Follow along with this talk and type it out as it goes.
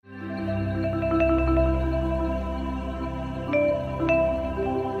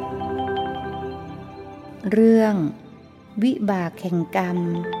เรื่องวิบากแห่งกรรม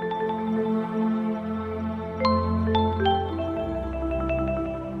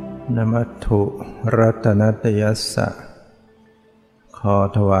นมัตถุรัตนัตยัสสะขอ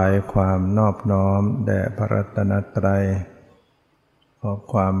ถวายความนอบน้อมแด่พระรัตนตรัยขอ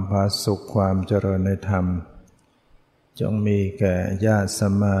ความผาสุขความเจริญในธรรมจงมีแก่ญาติสั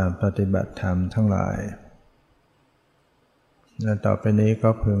มมาปฏิบัติธรรมทั้งหลายและต่อไปนี้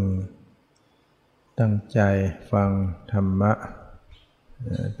ก็พึงตั้งใจฟังธรรมะ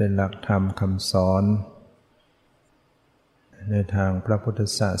เป็นหลักธรรมคำสอนในทางพระพุทธ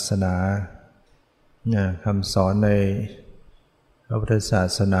ศาสนาคำสอนในพระพุทธศา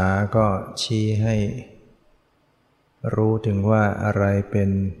สนาก็ชี้ให้รู้ถึงว่าอะไรเป็น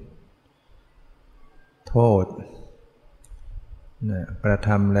โทษกระท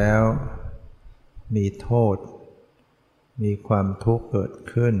ำแล้วมีโทษมีความทุกข์เกิด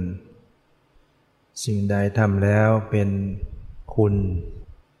ขึ้นสิ่งใดทำแล้วเป็นคุณ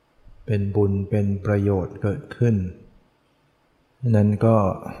เป็นบุญเป็นประโยชน์เกิดขึ้นนั้น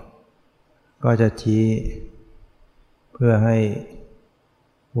ก็จะชี้เพื่อให้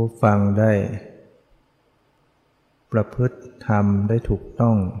ผู้ฟังได้ประพฤติธรรมได้ถูกต้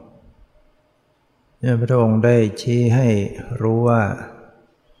องพระองค์ได้ชี้ให้รู้ว่า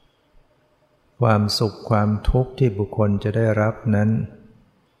ความสุขความทุกข์ที่บุคคลจะได้รับนั้น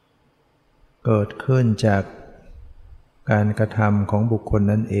เกิดขึ้นจากการกระทำของบุคคล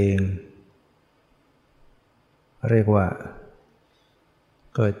นั่นเองเรียกว่า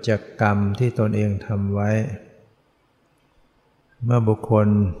เกิดจากกรรมที่ตนเองทำไว้เมื่อบุคคล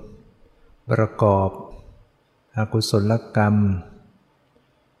ประกอบอกุศลกรรม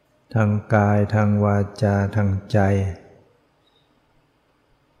ทางกายทางวาจาทางใจ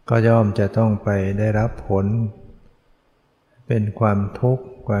ก็ย่อมจะต้องไปได้รับผลเป็นความทุกข์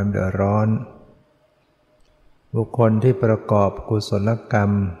ความเดือดร้อนบุคคลที่ประกอบกุศลกรร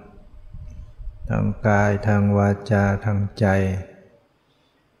มทางกายทางวาจาทางใจ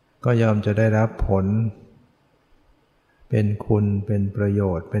ก็ย่อมจะได้รับผลเป็นคุณเป็นประโย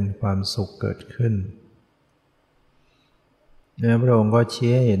ชน์เป็นความสุขเกิดขึ้นพระองค์ก็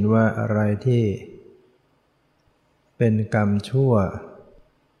ชี้ให้เห็นว่าอะไรที่เป็นกรรมชั่ว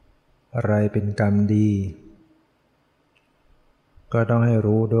อะไรเป็นกรรมดีก็ต้องให้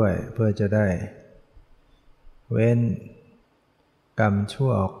รู้ด้วยเพื่อจะได้เว้นกรรมชั่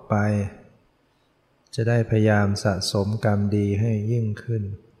วออกไปจะได้พยายามสะสมกรรมดีให้ยิ่งขึ้น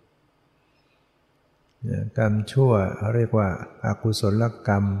กรรมชั่วเรียกว่าอกุศลก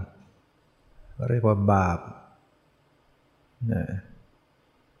รรมเรียกว่าบาป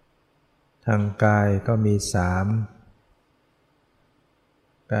ทางกายก็มี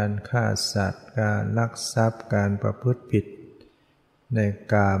3การฆ่าสัตว์การลักทรัพย์การประพฤติผิดใน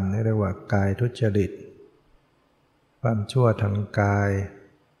กามเรียกว่ากายทุจริตความชั่วทางกาย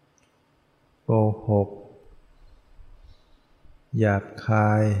โกหกหยาบค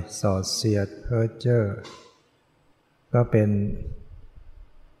ายส่อเสียดเพ้อเจ้อก็เป็น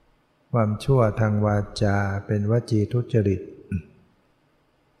ความชั่วทางวาจาเป็นวจีทุจริต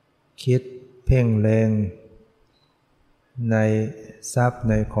คิดเพ่งเล็งในทรัพย์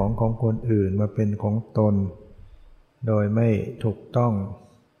ในของคนอื่นมาเป็นของตนโดยไม่ถูกต้อง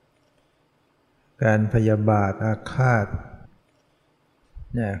การพยาบาทอาฆาต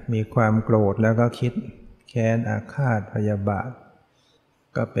มีความโกรธแล้วก็คิดแค้นอาฆาตพยาบาท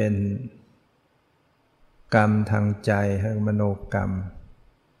ก็เป็นกรรมทางใจมโนกรรม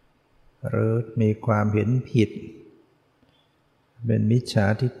หรือมีความเห็นผิดเป็นมิจฉา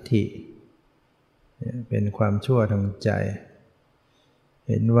ทิฏฐิเป็นความชั่วทางใจ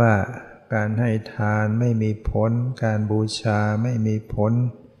เห็นว่าการให้ทานไม่มีผลการบูชาไม่มีผล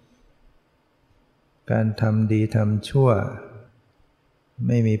การทำดีทำชั่วไ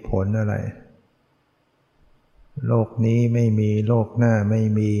ม่มีผลอะไรโลกนี้ไม่มีโลกหน้าไม่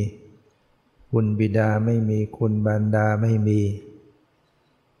มีคุณบิดาไม่มีคุณมารดาไม่มี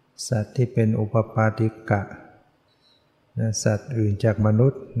สัตว์ที่เป็นอุปปาติกะสัตว์อื่นจากมนุ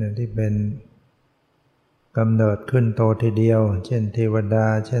ษย์ที่เป็นกำเนิดขึ้นโตทีเดียวเช่นเทวดา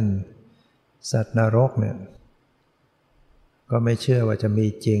เช่นสัตว์นรกก็ไม่เชื่อว่าจะมี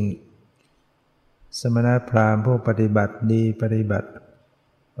จริงสมณพราหมณ์ผู้ปฏิบัติดีปฏิบัติ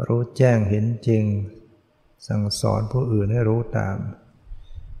รู้แจ้งเห็นจริงสั่งสอนผู้อื่นให้รู้ตาม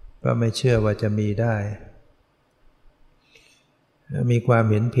ก็ไม่เชื่อว่าจะมีได้มีความ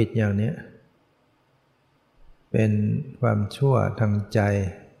เห็นผิดอย่างนี้เป็นความชั่วทางใจ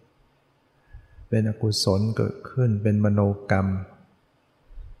เป็นอกุศลเกิดขึ้นเป็นมโนกรรม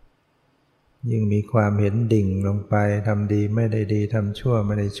ยิ่งมีความเห็นดิ่งลงไปทำดีไม่ได้ดีทำชั่วไ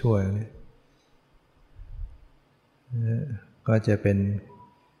ม่ได้ชั่ว ก็จะเป็น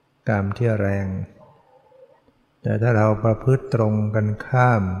กรรมที่แรงแต่ถ้าเราประพฤติตรงกันข้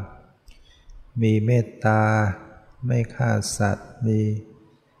ามมีเมตตาไม่ฆ่าสัตว์มี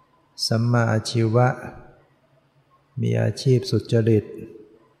สัมมาอาชีวะมีอาชีพสุจริต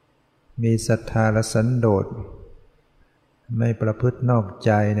มีศรัทธาและสันโดษไม่ประพฤตินอกใ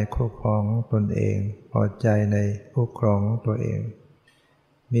จในคู่ครองตนเองพอใจในคู่ครองตัวเอง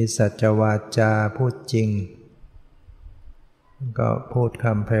มีสัจวาจาพูดจริงก็พูดค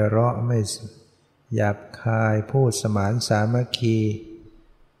ำไพเราะไม่หยาบคายพูดสมานสามัคคี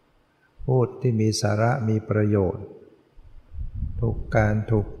พูดที่มีสาระมีประโยชน์ถูกการ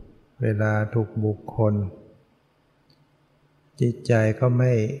ถูกเวลาถูกบุคคลจิตใจก็ไ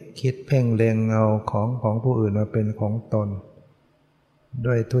ม่คิดเพ่งเล็งเอาของผู้อื่นมาเป็นของตน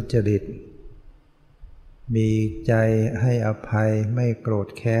ด้วยทุจริตมีใจให้อภัยไม่โกรธ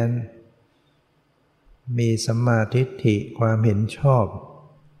แค้นมีสัมมาทิฏฐิความเห็นชอบ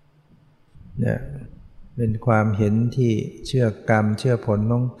เนี่ยเป็นความเห็นที่เชื่อกรรมเชื่อผล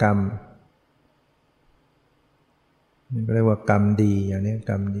ของกรรมนี่เรียกว่ากรรมดีอย่างนี้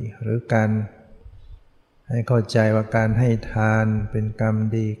กรรมดีหรือการให้เข้าใจว่าการให้ทานเป็นกรรม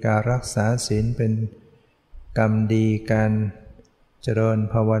ดีการรักษาศีลเป็นกรรมดีการเจริญ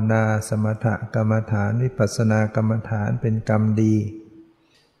ภาวนาสมถกรรมฐานวิปัสสนากรรมฐานเป็นกรรมดี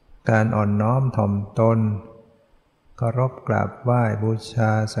การอ่อนน้อมถ่อมตนเคารพกราบไหว้บูช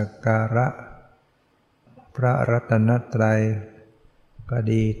าสักการะพระรัตนตรัยก็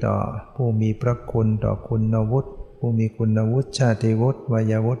ดีต่อผู้มีพระคุณต่อคุณวุฒิผู้มีคุณวุฒิชาติวุฒิวั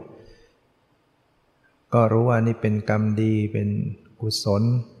ยวุฒิก็รู้ว่านี่เป็นกรรมดีเป็นกุศล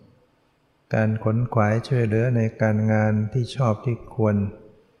การขนขวายช่วยเหลือในการงานที่ชอบที่ควร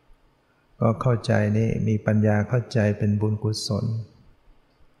ก็เข้าใจนี่มีปัญญาเข้าใจเป็นบุญกุศล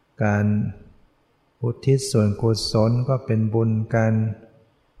การอุทิศส่วนกุศลก็เป็นบุญการ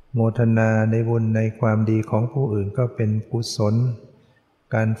โมทนาในบุญในความดีของผู้อื่นก็เป็นกุศล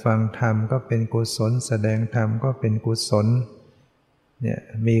การฟังธรรมก็เป็นกุศลแสดงธรรมก็เป็นกุศลเนี่ย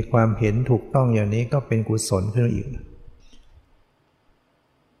มีความเห็นถูกต้องอย่างนี้ก็เป็นกุศลขึ้นอีก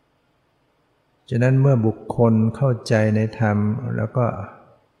ฉะนั้นเมื่อบุคคลเข้าใจในธรรมแล้วก็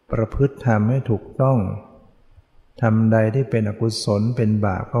ประพฤติธรรมให้ถูกต้องธรรมใดที่เป็นอกุศลเป็นบ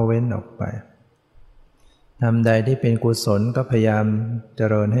าปก็เว้นออกไปธรรมใดที่เป็นกุศลก็พยายามเจ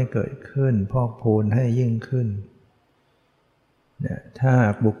ริญให้เกิดขึ้นพอกพูนให้ยิ่งขึ้นถ้า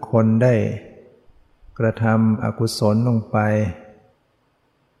บุคคลได้กระทำอกุศลลงไป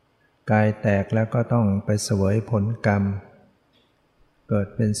กายแตกแล้วก็ต้องไปเสวยผลกรรมเกิด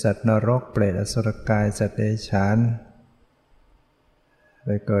เป็นสัตว์นรกเปรตอสุรกายสัตว์เดรัจฉานไป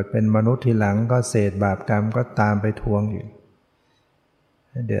เกิดเป็นมนุษย์ทีหลังก็เศษบาปกรรมก็ตามไปทวงอยู่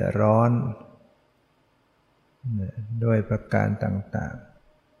เดือดร้อนด้วยประการต่าง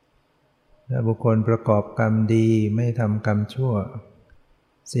ๆถ้าบุคคลประกอบกรรมดีไม่ทำกรรมชั่ว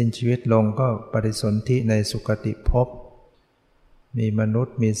สิ้นชีวิตลงก็ปฏิสนธิในสุคติภพมีมนุษ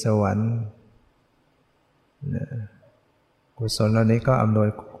ย์มีสวรรค์กุศลเหล่านี้ก็อำนวย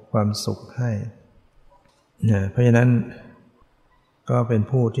ความสุขให้เพราะฉะนั้นก็เป็น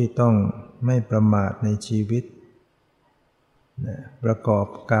ผู้ที่ต้องไม่ประมาทในชีวิตประกอบ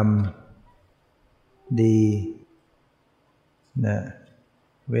กรรมดี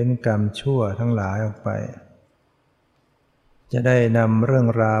เว้นกรรมชั่วทั้งหลายออกไปจะได้นำเรื่อง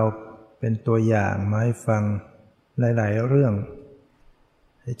ราวเป็นตัวอย่างมาให้ฟังหลายๆเรื่อง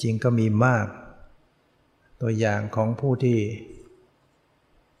จริงก็มีมากตัวอย่างของผู้ที่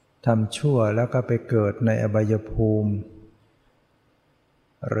ทำชั่วแล้วก็ไปเกิดในอบายภูมิ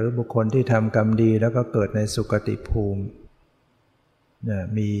หรือบุคคลที่ทำกรรมดีแล้วก็เกิดในสุคติภูมิ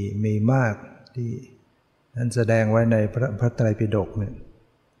มีมากที่ท่านแสดงไว้ในพระไตรปิฎกเนี่ย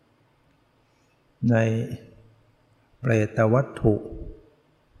ในเปรตวัตถุ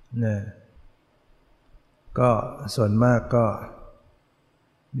ก็ส่วนมากก็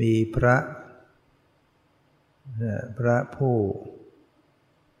มีพระผู้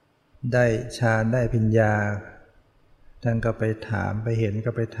ได้ฌานได้ปัญญาท่านก็ไปถามไปเห็น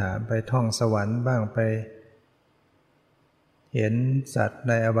ก็ไปถามไปท่องสวรรค์บ้างไปเห็นสัตว์ใ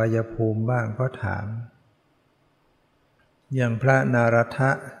นอบายภูมิบ้างก็ถามอย่างพระนารถ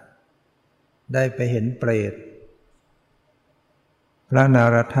ะได้ไปเห็นเปรตพระนา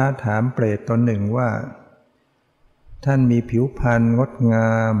รถะถามเปรตตนหนึ่งว่าท่านมีผิวพรรณงดง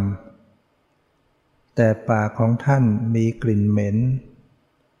ามแต่ปากของท่านมีกลิ่นเหม็น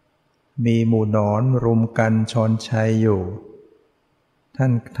มีหมู่หนอนรุมกันชอนชัยอยู่ท่า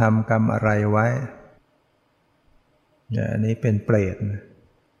นทำกรรมอะไรไว้อันนี้เป็นเปรต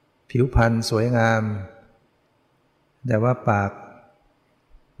ผิวพรรณสวยงาม แต่ว่าปาก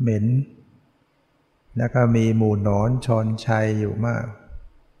เหม็นแล้วก็มีหมู่หนอนชอนชัยอยู่มาก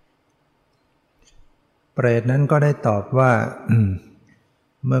เปรตนั้นก็ได้ตอบว่า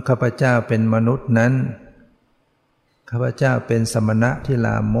เมื่อข้าพเจ้าเป็นมนุษย์นั้นข้าพเจ้าเป็นสมณะที่ล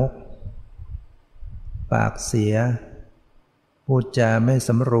ามกปากเสียพูดจาไม่ส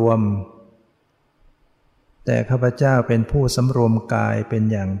ำรวมแต่ข้าพเจ้าเป็นผู้สำรวมกายเป็น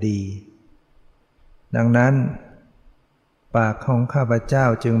อย่างดีดังนั้นปากของข้าพเจ้า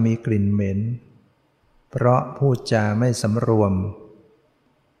จึงมีกลิ่นเหม็นเพราะพูดจาไม่สำรวม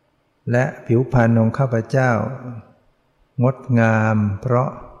และผิวพรรณของข้าพเจ้างดงามเพราะ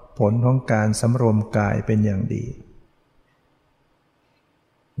ผลของการสำรวมกายเป็นอย่างดี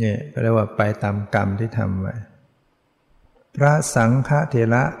เนี่ยก็เรียกว่าไปตามกรรมที่ทำไว้พระสังฆเถ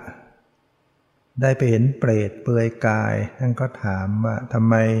ระได้ไปเห็นเปรตเปลือยกายท่านก็ถามว่าทำ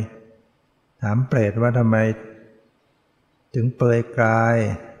ไมถามเปรตว่าทำไมถึงเปลือยกาย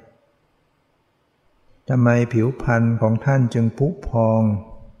ทำไมผิวพรรณของท่านจึงพุพอง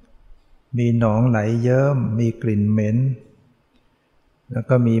มีหนองไหลเยิ้มมีกลิ่นเหม็นแล้ว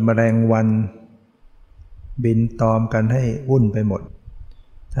ก็มีแมลงวันบินตอมกันให้วุ่นไปหมด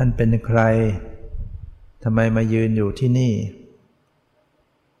ท่านเป็นใครทำไมมายืนอยู่ที่นี่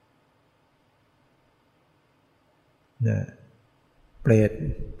เนี่ยเป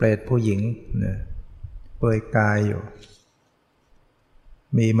รตผู้หญิงเนี่ยเปลือยกายอยู่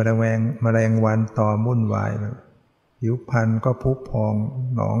มีแมลงวันตอมวุ่นวายผิวพรรณก็พุพอง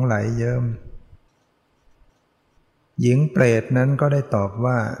หนองไหลเยิ้มหญิงเปรตนั้นก็ได้ตอบ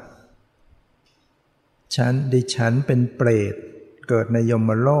ว่าดิฉันเป็นเปรตเกิดในย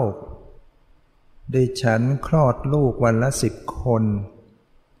มโลกดิฉันคลอดลูกวันละ10 คน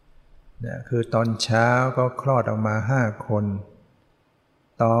เนี่ยคือตอนเช้าก็คลอดออกมา5 คน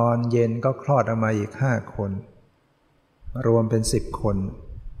ตอนเย็นก็คลอดออกมาอีก5 คนรวมเป็น10 คน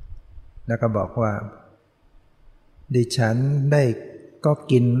แล้วก็บอกว่าดิฉันได้ก็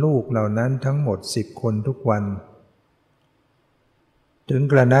กินลูกเหล่านั้นทั้งหมด10 คนทุกวันถึง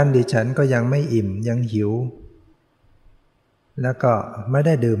กระนั้นดิฉันก็ยังไม่อิ่มยังหิวแล้วก็ไม่ไ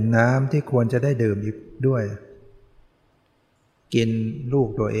ด้ดื่มน้ำที่ควรจะได้ดื่มอีกด้วยกินลูก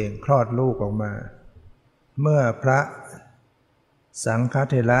ตัวเองคลอดลูกออกมาเมื่อพระสังฆ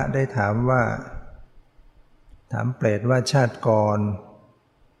เถระได้ถามเปรตว่าชาติก่อน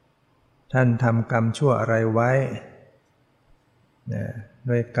ท่านทำกรรมชั่วอะไรไว้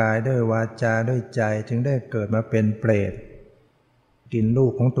ด้วยกายด้วยวาจาด้วยใจถึงได้เกิดมาเป็นเปรตกินลู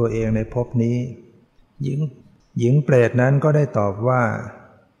กของตัวเองในภพนี้หญิงเปรตนั้นก็ได้ตอบว่า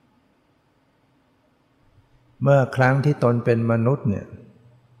เมื่อครั้งที่ตนเป็นมนุษย์เนี่ย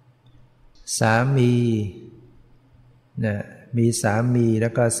สามีเนี่ยมีสามีแล้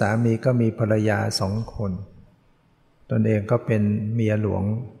วก็สามีก็มีภรรยา2 คนตนเองก็เป็นเมียหลวง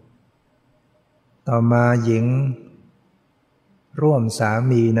ต่อมาหญิงร่วมสา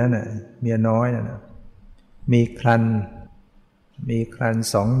มีนั้นน่ะเมียน้อยน่ะมีครรภ์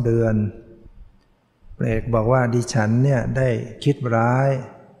2 เดือนเปรตบอกว่าดิฉันเนี่ยได้คิดร้าย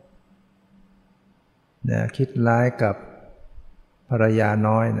คิดร้ายกับภรรยา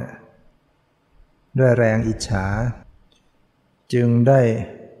น้อยนะด้วยแรงอิจฉาจึงได้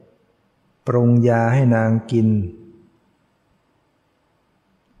ปรุงยาให้นางกิน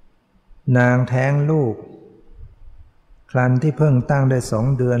นางแท้งลูกครรภ์ที่เพิ่งตั้งได้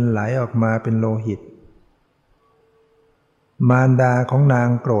2 เดือนไหลออกมาเป็นโลหิตมารดาของนาง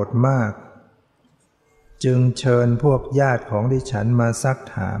โกรธมากจึงเชิญพวกญาติของดิฉันมาซัก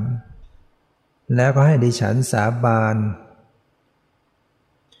ถามแล้วก็ให้ดิฉันสาบาน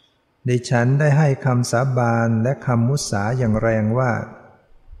ดิฉันได้ให้คำสาบานและคำมุสาอย่างแรงว่า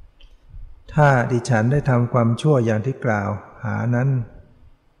ถ้าดิฉันได้ทำความชั่วอย่างที่กล่าวหานั้น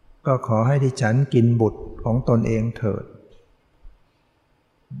ก็ขอให้ดิฉันกินบุตรของตนเองเถิด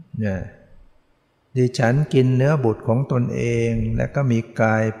ดิฉันกินเนื้อบุตรของตนเองและก็มีก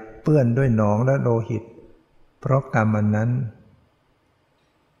ายเปื้อนด้วยหนองและโลหิตเพราะกรรมอันนั้น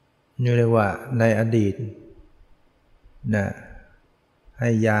นี่เรียกว่าในอดีตให้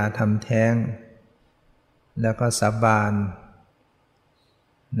ยาทำแท้งแล้วก็สาบาน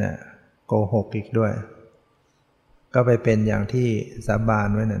โกหกอีกด้วยก็ไปเป็นอย่างที่สาบาน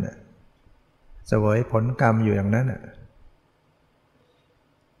ไว้นั่นน่ะเสวยผลกรรมอยู่อย่างนั้นน่ะ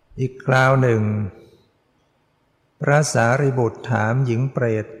อีกคราวหนึ่งพระสารีบุตรถามหญิงเปร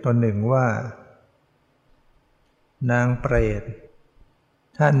ตตนหนึ่งว่านางเปรต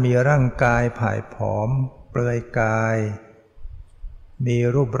ท่านมีร่างกายผายผอมเปลือยกายมี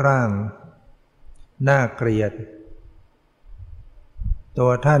รูปร่างน่าเกลียดตั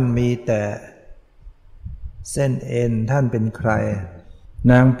วท่านมีแต่ เส้นเอ็นท่านเป็นใคร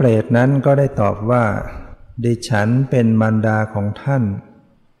นางเปรตนั้นก็ได้ตอบว่าดิฉันเป็นมารดาของท่าน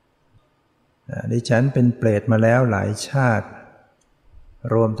ดิฉันเป็นเปรตมาแล้วหลายชาติ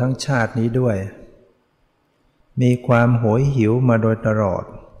รวมทั้งชาตินี้ด้วยมีความโหยหิวมาโดยตลอด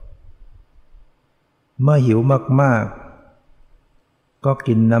เมื่อหิวมากๆก็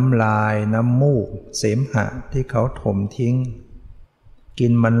กินน้ำลายน้ำมูกเสมหะที่เขาถมทิ้งกิ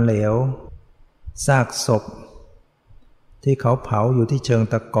นมันเหลวซากศพที่เขาเผาอยู่ที่เชิง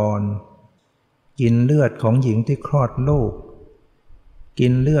ตะกอนกินเลือดของหญิงที่คลอดลูกกิ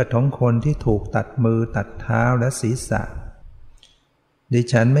นเลือดของคนที่ถูกตัดมือตัดเท้าและศีรษะดิ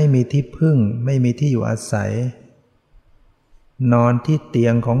ฉันไม่มีที่พึ่งไม่มีที่อยู่อาศัยนอนที่เตี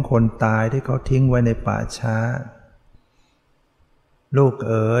ยงของคนตายที่เขาทิ้งไว้ในป่าช้าลูก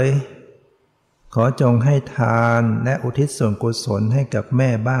เอ๋ยขอจงให้ทานและอุทิศส่วนกุศลให้กับแม่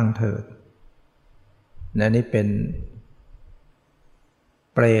บ้างเถิดนี่เป็น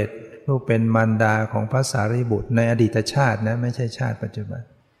เปรตผู้เป็นมารดาของพระสารีบุตรในอดีตชาตินะไม่ใช่ชาติปัจจุบัน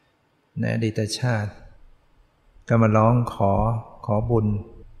ในอดีตชาติก็มาร้องขอบุญ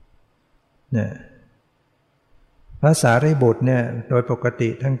เนี่ยพระสารีบุตรเนี่ยโดยปกติ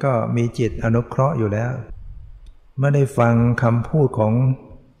ท่านก็มีจิตอนุเคราะห์อยู่แล้วเมื่อได้ฟังคำพูดของ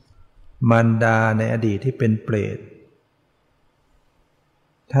มารดาในอดีตที่เป็นเปรต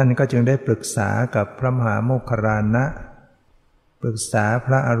ท่านก็จึงได้ปรึกษากับพระมหาโมคคัลลานะปรึกษาพ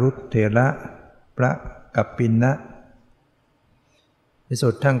ระอรุทเถระพระกัปปินะที่สุ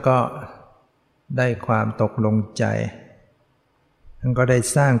ดท่านก็ได้ความตกลงใจท่านก็ได้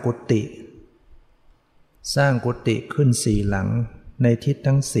สร้างกุฏิขึ้น4 หลังในทิศ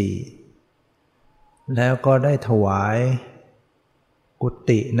ทั้ง4แล้วก็ได้ถวายกุ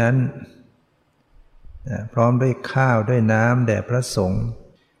ฏินั้นพร้อมด้วยข้าวด้วยน้ำแด่พระสงฆ์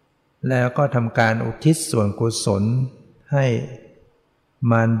แล้วก็ทำการอุทิศส่วนกุศลให้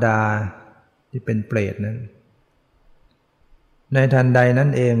มารดาที่เป็นเปรตนั้นในทันใดนั้น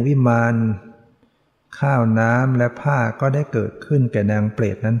เองวิมานข้าวน้ำและผ้าก็ได้เกิดขึ้นแก่นางเปร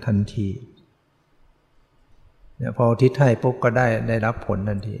ตนั้นทันทีพออุทิศให้ปุ๊บก็ได้รับผล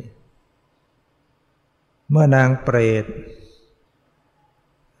ทันทีเมื่อนา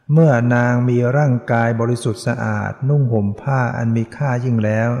งมีร่างกายบริสุทธิ์สะอาดนุ่งห่มผ้าอันมีค่ายิ่งแ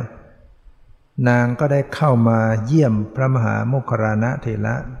ล้วนางก็ได้เข้ามาเยี่ยมพระมหาโมคคัลลานะเถร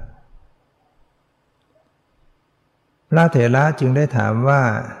ะพระเถระจึงได้ถามว่า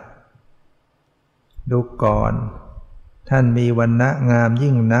ดูก่อนท่านมีวรรณะงาม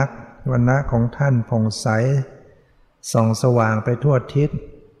ยิ่งนักวรรณะของท่านผ่องใสส่องสว่างไปทั่วทิศ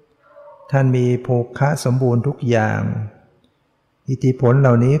ท่านมีโภคะสมบูรณ์ทุกอย่างอิทธิผลเห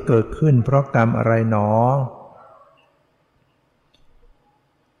ล่านี้เกิดขึ้นเพราะกรรมอะไรหนอ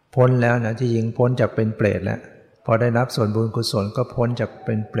พ้นแล้วนะที่จริงพ้นจากเป็นเปรตแล้วพอได้รับส่วนบุญกุศลก็พ้นจากเ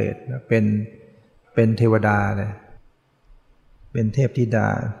ป็นเปรตเป็นเทวดาเลยเป็นเทพธิดา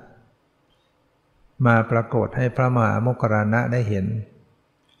มาปรากฏให้พระมหาโมคคัลลานะได้เห็น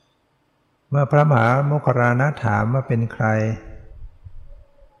เมื่อพระมหาโมคคัลลานะถามว่าเป็นใคร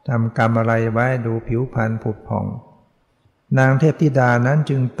ทำกรรมอะไรไว้ดูผิวพรรณผุดผ่องนางเทพธิดานั้น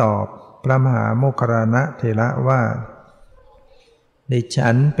จึงตอบพระมหาโมคคัลลานะเถระว่าดิฉั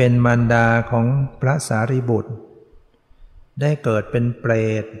นเป็นมารดาของพระสารีบุตรได้เกิดเป็นเปร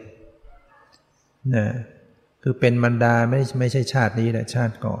ตนะคือเป็นมารดาไม่ใช่ชาตินี้แต่ชา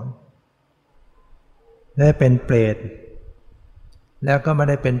ติก่อนได้เป็นเปรตแล้วก็ไม่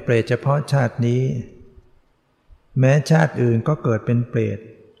ได้เป็นเปรตเฉพาะชาตินี้แม้ชาติอื่นก็เกิดเป็นเปรต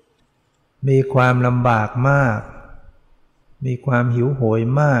มีความลำบากมากมีความหิวโหย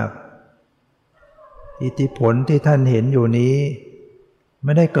มากอิทธิผลที่ท่านเห็นอยู่นี้ไ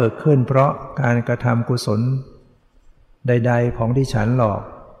ม่ได้เกิดขึ้นเพราะการกระทำกุศลใดๆของดิฉันหรอก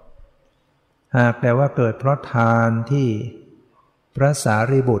หากแต่ว่าเกิดเพราะทานที่พระสา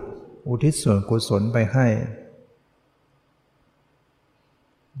รีบุตรอุทิศส่วนกุศลไปให้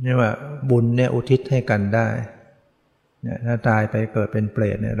นี่ว่าบุญเนี่ยอุทิศให้กันได้เนี่ยถ้าตายไปเกิดเป็นเปร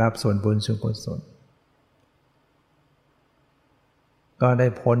ตเนี่ยรับส่วนบุญส่วนกุศลก็ได้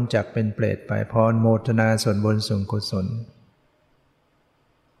พ้นจากเป็นเปรตไปพรโมทนาส่วนบุญส่วนกุศล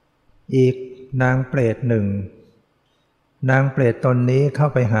อีกนางเปรตหนึ่งนางเปรตตนนี้เข้า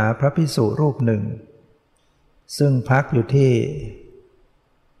ไปหาพระภิกษุรูปหนึ่งซึ่งพักอยู่ที่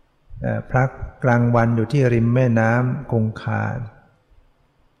พักกลางวันอยู่ที่ริมแม่น้ำคงคา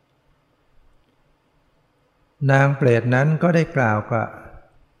นางเปรตนั้นก็ได้กล่าวกับ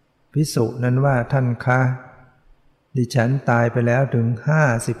ภิกษุนั้นว่าท่านคะดิฉันตายไปแล้วถึง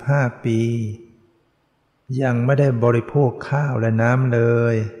55 ปียังไม่ได้บริโภคข้าวและน้ำเล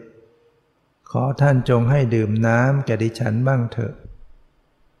ย ขอท่านจงให้ดื่มน้ำแก่ดิฉันบ้างเถอะ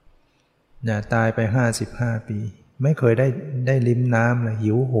ตายไป55 ปีไม่เคยได้ลิ้มน้ำเลย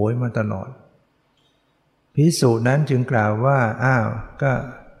หิวโหยมาตลอดภิกษุนั้นจึงกล่าวว่าอ้าวก็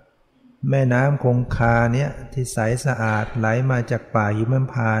แม่น้ำคงคาเนี่ยที่ใสสะอาดไหลมาจากป่าหิม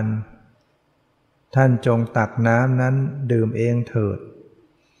พานต์ท่านจงตักน้ำนั้นดื่มเองเถิด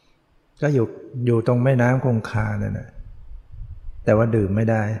ก็อยู่ตรงแม่น้ำคงคานั่นนะแต่ว่าดื่มไม่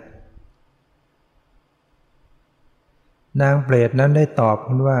ได้นางเปรตนั้นได้ตอบ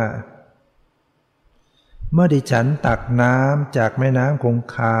คุณว่าเมื่อดิฉันตักน้ำจากแม่น้ำคง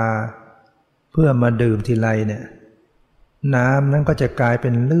คาเพื่อมาดื่มทีไรเนี่ยน้ำนั้นก็จะกลายเป็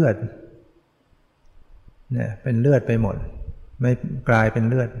นเลือดเนี่ยเป็นเลือดไปหมดไม่กลายเป็น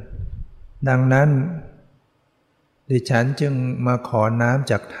เลือดดังนั้นดิฉันจึงมาขอน้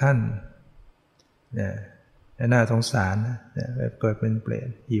ำจากท่านเนี่ยน่าสงสารนะเกิดเป็นเปรต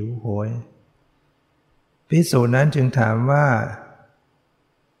หิวโหยภิกษุนั้นจึงถามว่า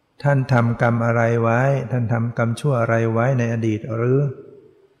ท่านทำกรรมอะไรไว้ท่านทำกรรมชั่วอะไรไว้ในอดีตหรือ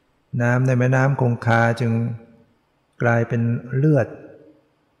น้ำในแม่น้ำคงคาจึงกลายเป็นเลือด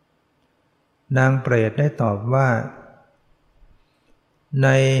นางเปรตได้ตอบว่าใน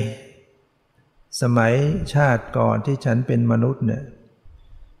สมัยชาติก่อนที่ฉันเป็นมนุษย์เนี่ย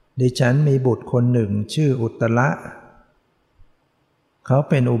ดิฉันมีบุตรคนหนึ่งชื่ออุตระเขา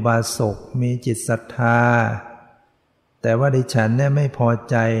เป็นอุบาสกมีจิตศรัทธาแต่ว่าดิฉันเนี่ยไม่พอ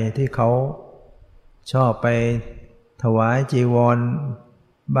ใจที่เขาชอบไปถวายจีวร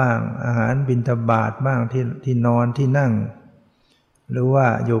บ้างอาหารบิณฑบาตบ้างที่นอนที่นั่งหรือว่า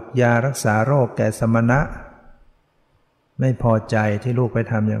หยุกยารักษาโรคแก่สมณะไม่พอใจที่ลูกไป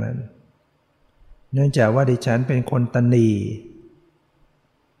ทำอย่างนั้นเนื่องจากว่าดิฉันเป็นคนตนี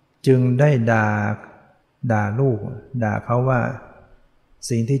จึงได้ด่าลูกด่าเขาว่า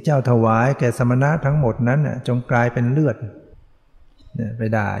สิ่งที่เจ้าถวายแก่สมณะทั้งหมดนั้นจงกลายเป็นเลือดเนี่ยไป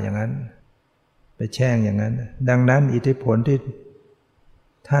ด่าอย่างนั้นไปแช่งอย่างนั้นดังนั้นอิทธิผลที่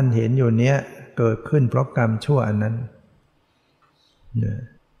ท่านเห็นอยู่เนี้ยเกิดขึ้นเพราะกรรมชั่วอันนั้น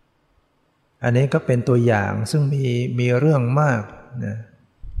อันนี้ก็เป็นตัวอย่างซึ่งมีเรื่องมากนะ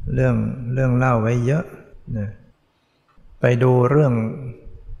เรื่องเล่าไว้เยอะนะไปดูเรื่อง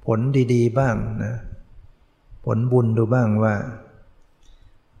ผลดีๆบ้างนะผลบุญดูบ้างว่า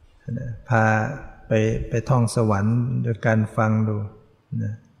พาไปท่องสวรรค์โดยการฟังดูน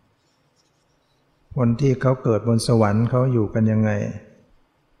ะคนที่เขาเกิดบนสวรรค์เขาอยู่กันยังไง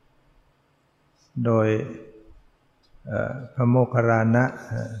โดยพระโมคคัลลานะ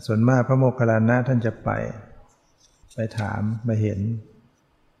ส่วนมากพระโมคคัลลานะท่านจะไปถามไปเห็น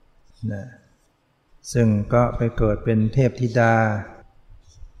นะซึ่งก็ไปเกิดเป็นเทพธิดา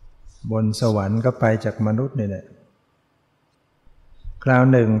บนสวรรค์ก็ไปจากมนุษย์นี่แหละคราว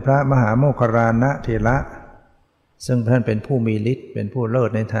หนึ่งพระมหาโมคคัลลานะเถระซึ่งท่านเป็นผู้มีฤทธิ์เป็นผู้เลิศ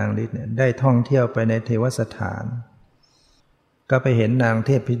ในทางฤทธิ์เนี่ยได้ท่องเที่ยวไปในเทวสถานก็ไปเห็นนางเท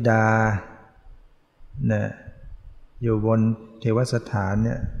พธิดานะอยู่บนเทวสถานเ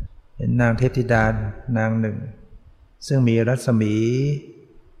นี่ยเห็นนางเทพธิดานางหนึ่งซึ่งมีรัศมี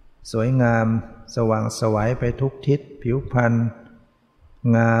สวยงามสว่างไสวไปทุกทิศผิวพรรณ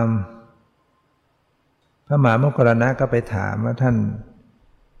งามพระมหาโมคคัลลานะก็ไปถามว่าท่าน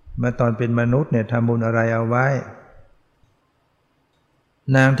เมื่อตอนเป็นมนุษย์เนี่ยทำบุญอะไรเอาไว้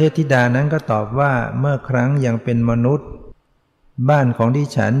นางเทพธิดานั้นก็ตอบว่าเมื่อครั้งยังเป็นมนุษย์บ้านของดิ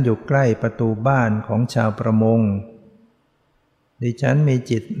ฉันอยู่ใกล้ประตูบ้านของชาวประมงดิฉันมี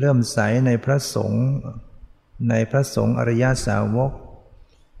จิตเลื่อมใสในพระสงฆ์อริยสาวก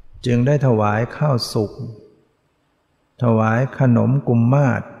จึงได้ถวายข้าวสุกถวายขนมกุมม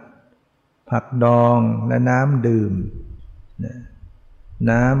าศผักดองและน้ำดื่ม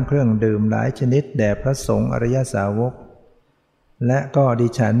น้ำเครื่องดื่มหลายชนิดแด่พระสงฆ์อริยสาวกและก็ดิ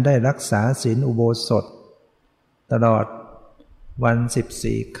ฉันได้รักษาศีลอุโบสถตลอดวัน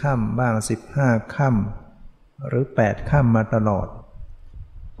14 ค่ำบ้าง15 ค่ำหรือ8 ค่ำมาตลอด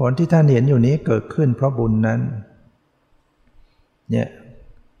ผลที่ท่านเห็นอยู่นี้เกิดขึ้นเพราะบุญนั้นเนี่ย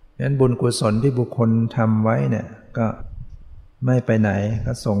งั้นบุญกุศลที่บุคคลทำไว้เนี่ยก็ไม่ไปไหน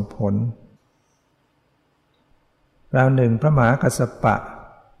ก็ส่งผลคราวหนึ่งพระมหากัสสปะ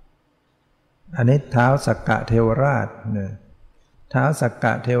อันนี้ท้าวสักกะเทวราชเนี่ยท้าวสักก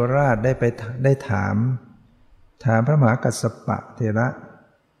ะเทวราชได้ถามพระมหากัสสปะเถระ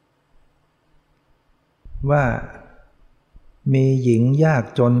ว่ามีหญิงยาก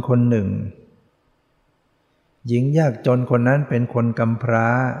จนคนหนึ่งหญิงยากจนคนนั้นเป็นคนกำพร้า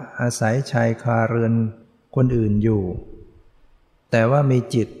อาศัยชายคาเรือนคนอื่นอยู่แต่ว่ามี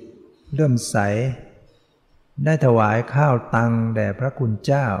จิตเลื่อมใสได้ถวายข้าวตังแด่พระคุณ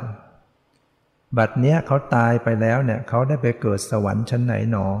เจ้า บัดเนี้ยเขาตายไปแล้วเนี่ยเขาได้ไปเกิดสวรรค์ชั้นไหน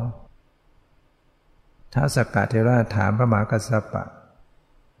หนอท้าวสักกะเทวราชถามพระมหากัสสปะ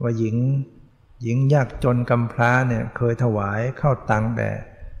ว่าหญิงยากจนกำพร้าเนี่ยเคยถวายข้าวตัง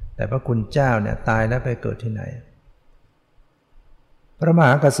แต่พระคุณเจ้าเนี่ยตายแล้วไปเกิดที่ไหนพระมห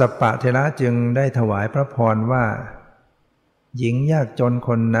ากัสสปะเทระจึงได้ถวายพระพรว่าหญิงยากจนค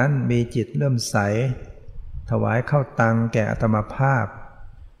นนั้นมีจิตเลื่อมใสถวายข้าวตังแก่อัตมาภาพ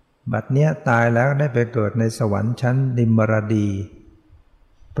บัดเนี้ยตายแล้วได้ไปเกิดในสวรรค์ชั้นดิมรดี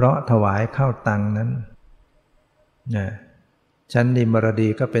เพราะถวายข้าวตังนั้นชั้นดิมรดี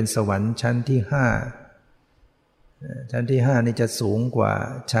ก็เป็นสวรรค์ชั้นที่5ชั้นที่5นี่จะสูงกว่า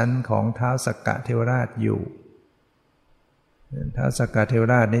ชั้นของท้าวสักกะเทวราชอยู่ท้าวสักกะเทว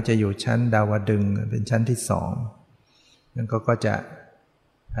ราชนี่จะอยู่ชั้นดาวดึงส์เป็นชั้นที่2นั่นก็จะ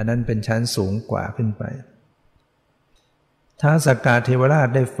อันนั้นเป็นชั้นสูงกว่าขึ้นไปท้าวสักกะเทวราช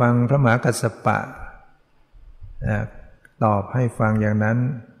ได้ฟังพระมหากัสสปะตอบให้ฟังอย่างนั้น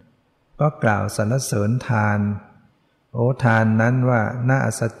ก็กล่าวสรรเสริญทานโอ้ทานนั้นว่าน่า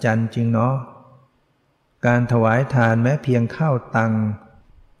อัศจรรย์จริงเนาะการถวายทานแม้เพียงข้าวตัง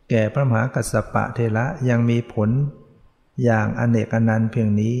แก่พระมหากัสสปะเทระยังมีผลอย่างอเนกอนันต์เพียง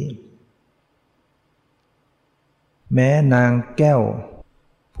นี้แม้นางแก้ว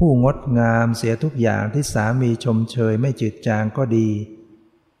ผู้งดงามเสียทุกอย่างที่สามีชมเชยไม่จืดจางก็ดี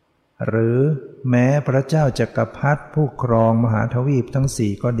หรือแม้พระเจ้าจักรพรรดิผู้ครองมหาทวีปทั้ง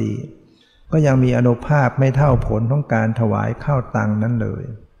สี่ก็ดีก็ยังมีอานุภาพไม่เท่าผลของการถวายข้าวตังนั้นเลย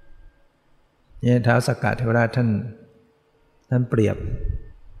นี่ท้าวสักกะเทวราชท่านเปรียบ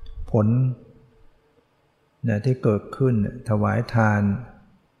ผลที่เกิดขึ้นถวายทาน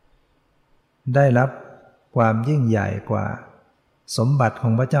ได้รับความยิ่งใหญ่กว่าสมบัติขอ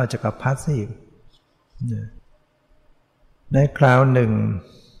งพระเจ้าจักรพรรดิซะอีกในคราวหนึ่ง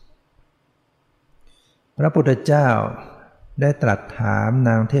พระพุทธเจ้าได้ตรัสถามน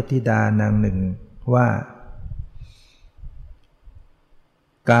างเทพธิดานางหนึ่งว่า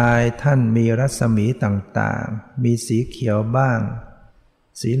กายท่านมีรัศมีต่างๆมีสีเขียวบ้าง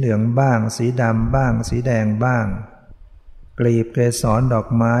สีเหลืองบ้างสีดำบ้างสีแดงบ้างกลีบเกสรดอก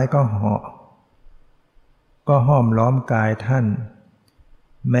ไม้ก็ห้อมล้อมกายท่าน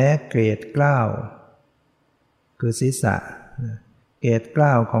แม้เกศเกล้าคือศีรษะเกศเก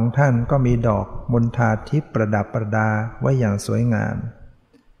ล้าของท่านก็มีดอกมณฑาทิพย์ประดับประดาไว้อย่างสวยงาม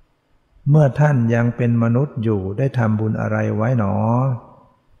เมื่อท่านยังเป็นมนุษย์อยู่ได้ทำบุญอะไรไว้หนอ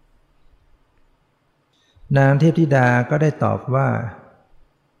นางเทพธิดาก็ได้ตอบว่า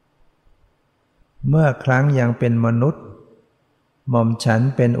เมื่อครั้งยังเป็นมนุษย์หม่อมฉัน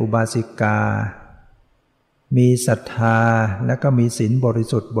เป็นอุบาสิกามีศรัทธาและก็มีศีลบริ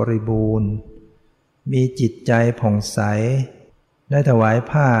สุทธิ์บริบูรณ์มีจิตใจผ่องใสได้ถวาย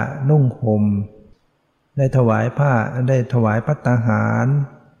ผ้านุ่งห่มได้ถวายภัตตาหาร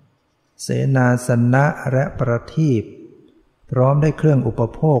เสนาสนะและประทีปพร้อมได้เครื่องอุป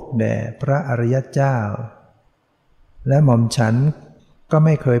โภคแด่พระอริยเจ้าและหม่อมฉันก็ไ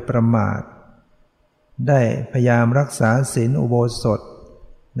ม่เคยประมาทได้พยายามรักษาศีลอุโบสถ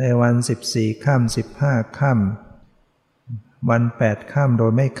ในวัน14ค่ำ15ค่ำวัน8ค่ำโด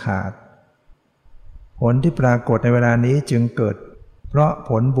ยไม่ขาดผลที่ปรากฏในเวลานี้จึงเกิดเพราะผ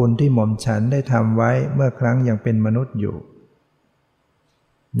ลบุญที่หม่อมฉันได้ทำไว้เมื่อครั้งยังเป็นมนุษย์อยู่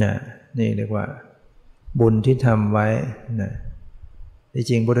นี่เรียกว่าบุญที่ทำไว้ที่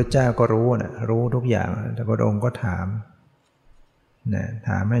จริงพระพุทธเจ้าก็รู้ทุกอย่างแต่พระองค์ก็ถาม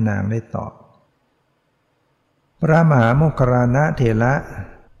ให้นางได้ตอบพระมหาโมคคัลลานะเถระ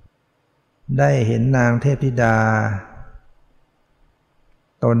ได้เห็นนางเทพธิดา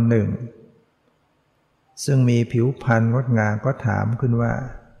ตนหนึ่งซึ่งมีผิวพรรณงดงามก็ถามขึ้นว่า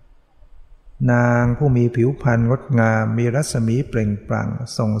นางผู้มีผิวพรรณงดงามมีรัศมีเปล่งปลั่ง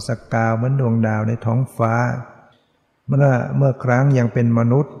ส่องสกาวเหมือนดวงดาวในท้องฟ้าเมื่อครั้งยังเป็นม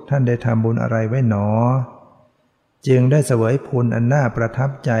นุษย์ท่านได้ทำบุญอะไรไว้หนอจึงได้เสวยผลอันน่าประทับ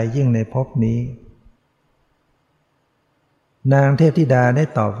ใจยิ่งในภพนี้นางเทพธิดาได้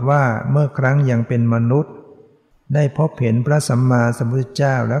ตอบว่าเมื่อครั้งยังเป็นมนุษย์ได้พบเห็นพระสัมมาสัมพุทธเ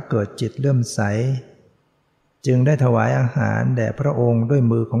จ้าแล้วเกิดจิตเลื่อมใสจึงได้ถวายอาหารแด่พระองค์ด้วย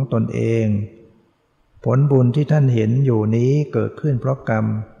มือของตนเองผลบุญที่ท่านเห็นอยู่นี้เกิดขึ้นเพราะกรรม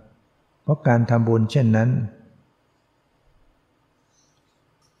เพราะการทำบุญเช่นนั้น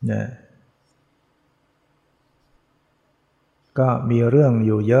ก็มีเรื่องอ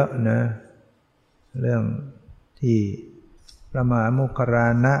ยู่เยอะเรื่องที่พระมหาโมคคัลลา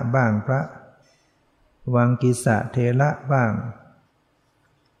นะบ้างพระวังกิสะเถระบ้าง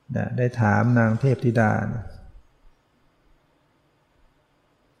ได้ถามนางเทพธิดา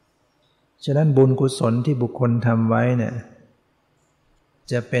ฉะนั้นบุญกุศลที่บุคคลทำไว้เนี่ย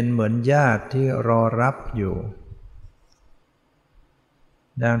จะเป็นเหมือนญาติที่รอรับอยู่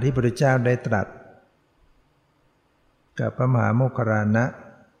ดังที่พระพุทธเจ้าได้ตรัสกับพระมหาโมคคัลลานะ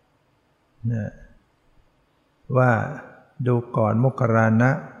ว่าดูก่อนโมคคัลลาน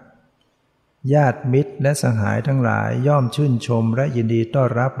ะญาติมิตรและสหายทั้งหลายย่อมชื่นชมและยินดีต้อน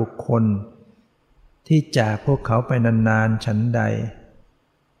รับบุคคลที่จากพวกเขาไปนานๆฉันใด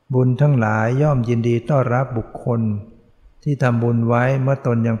บุญทั้งหลายย่อมยินดีต้อนรับบุคคลที่ทำบุญไว้เมื่อต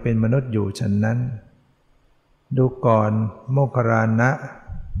นยังเป็นมนุษย์อยู่ฉันนั้นดูก่อนโมคคัลลานะ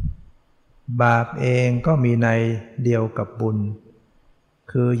บาปเองก็มีในเดียวกับบุญ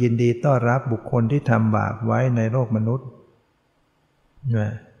คือยินดีต้อนรับบุคคลที่ทำบาปไว้ในโลกมนุษย์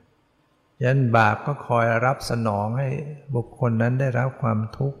ฉะนั้นบาปก็คอยรับสนองให้บุคคลนั้นได้รับความ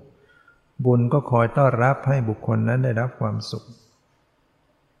ทุกข์บุญก็คอยต้อนรับให้บุคคลนั้นได้รับความสุข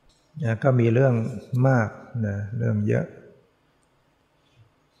ก็มีเรื่องมากนะเรื่องเยอะ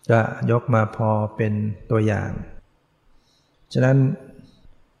จะยกมาพอเป็นตัวอย่างฉะนั้น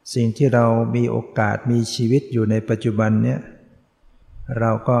สิ่งที่เรามีโอกาสมีชีวิตอยู่ในปัจจุบันเนี่ยเร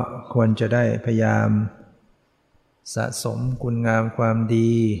าก็ควรจะได้พยายามสะสมคุณงามความ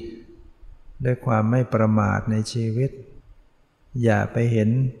ดีด้วยความไม่ประมาทในชีวิตอย่าไปเห็น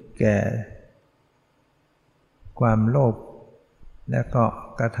แก่ความโลภและก็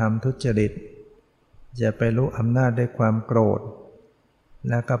กระทำทุจริตอย่าไปรู้อำนาจด้วยความโกรธ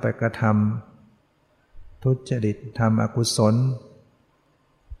แล้วก็ไปกระทำทุจริตทำอกุศล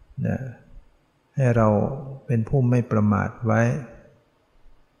ให้เราเป็นผู้ไม่ประมาทไว้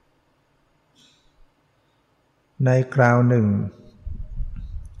ในคราวหนึ่ง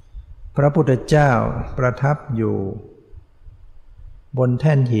พระพุทธเจ้าประทับอยู่บนแ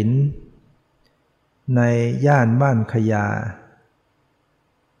ท่นหินในย่านบ้านขยา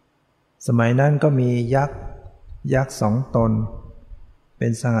สมัยนั้นก็มียักษ์สองตนเป็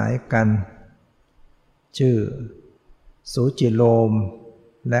นสหายกันชื่อสูจิโลม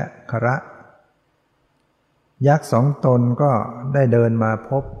และคระยักษ์สองตนก็ได้เดินมา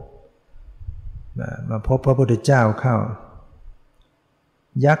พบพระพุทธเจ้าเข้า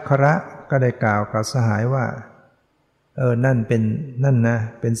ยักษ์คระก็ได้กล่าวกับสหายว่านั่นเ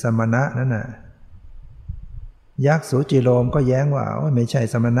ป็นสมณะนั่นน่ะยักษ์สูจิโลมก็แย้งว่าไม่ใช่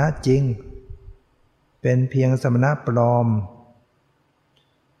สมณะจริงเป็นเพียงสมณะปลอม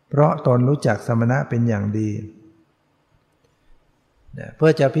เพราะตนรู้จักสมณะเป็นอย่างดีเพื่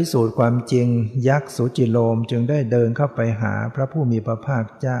อจะพิสูจน์ความจริงยักษ์สูจิโลมจึงได้เดินเข้าไปหาพระผู้มีพระภาค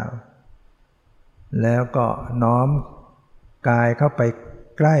เจ้าแล้วก็น้อมกายเข้าไป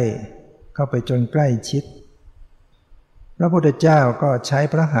ใกล้เข้าไปจนใกล้ชิดพระพุทธเจ้าก็ใช้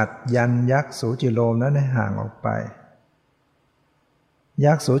พระหัตถ์ยันยักษ์สูจิโลมนั้นให้ห่างออกไป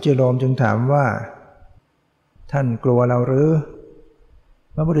ยักษ์สูจิโลมจึงถามว่าท่านกลัวเราหรือ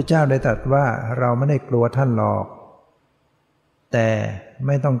พระพุทธเจ้าได้ตรัสว่าเราไม่ได้กลัวท่านหรอกแต่ไ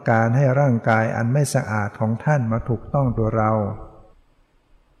ม่ต้องการให้ร่างกายอันไม่สะอาดของท่านมาถูกต้องตัวเรา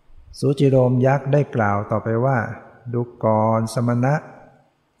สูจิโลมยักษ์ได้กล่าวต่อไปว่าดูก่อนสมณะ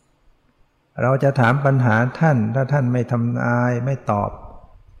เราจะถามปัญหาท่านถ้าท่านไม่ทำนายไม่ตอบ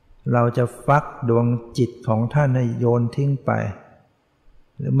เราจะฟักดวงจิตของท่านให้โยนทิ้งไป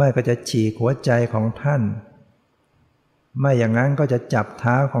หรือไม่ก็จะฉีกหัวใจของท่านไม่อย่างนั้นก็จะจับเ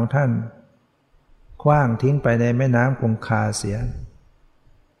ท้าของท่านขว้างทิ้งไปในแม่น้ำคงคาเสีย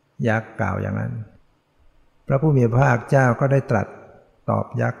ยักษ์กล่าวอย่างนั้นพระผู้มีพระภาคเจ้าก็ได้ตรัสตอบ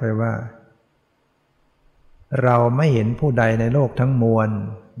ยักษ์ไปว่าเราไม่เห็นผู้ใดในโลกทั้งมวล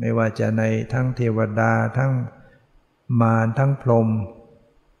ไม่ว่าจะในทั้งเทวดาทั้งมารทั้งพรหม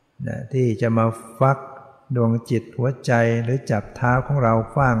ที่จะมาฟักดวงจิตหัวใจหรือจับเท้าของเรา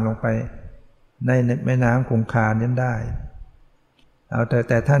ขว้างลงไปในแม่น้ำคงคานั้นได้เอา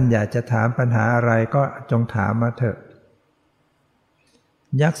แต่ท่านอยากจะถามปัญหาอะไรก็จงถามมาเถอะ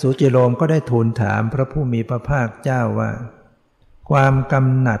ยักษ์สูจิโลมก็ได้ทูลถามพระผู้มีพระภาคเจ้าว่าความก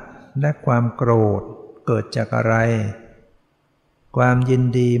ำหนัดและความโกรธเกิดจากอะไรความยิน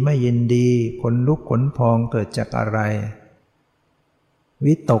ดีไม่ยินดีขนลุกขนพองเกิดจากอะไร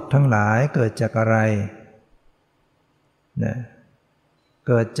วิตกทั้งหลายเกิดจากอะไร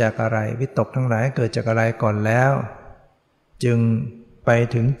เกิดจากอะไรวิตกทั้งหลายเกิดจากอะไรก่อนแล้วจึงไป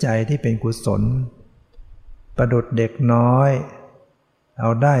ถึงใจที่เป็นกุศลประดุจเด็กน้อยเอา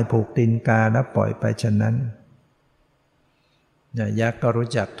ได้ผูกตีนกาแล้วปล่อยไปฉะนั้นยักษ์ก็รู้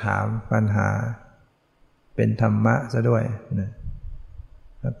จักถามปัญหาเป็นธรรมะซะด้วย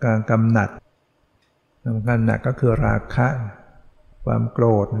การกำหนัดก็คือราคะความโกร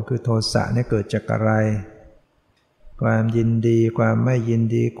ธคือโทสะนี่เกิดจากอะไรความยินดีความไม่ยิน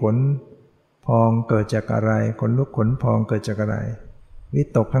ดีขน องเกิดจากอะไรขนลุกขนพองเกิดจากอะไรวิ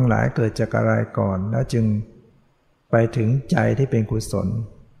ตกทั้งหลายเกิดจากอะไรก่อนแล้วจึงไปถึงใจที่เป็นกุศล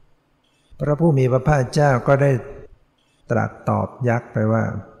พระผู้มีพระภาคเจ้าก็ได้ตรัสตอบยักษ์ไปว่า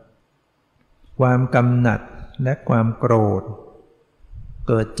ความกำหนัดและความโกรธ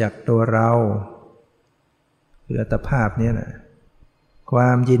เกิดจากตัวเราคืออัตภาพนี้นะควา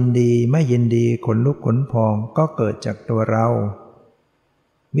มยินดีไม่ยินดีขนลุกขนพองก็เกิดจากตัวเรา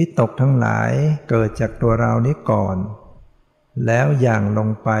วิตกทั้งหลายเกิดจากตัวเรานี้ก่อนแล้วอย่างลง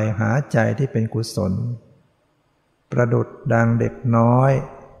ไปหาใจที่เป็นกุศลประดุจดังเด็กน้อย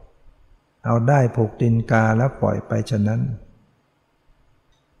เอาได้ผูกตีนกาแล้วปล่อยไปฉะนั้น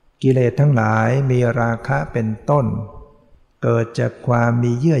กิเลสทั้งหลายมีราคะเป็นต้นเกิดจากความ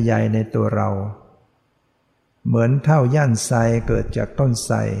มีเยื่อใยในตัวเราเหมือนเท่าย่านไทรเกิดจากต้นไ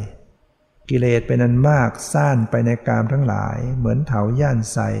ทรกิเลสเป็นอันมากซ่านไปในกามทั้งหลายเหมือนเถาย่าน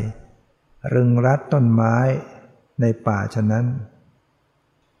ไทรรึงรัดต้นไม้ในป่าฉะนั้น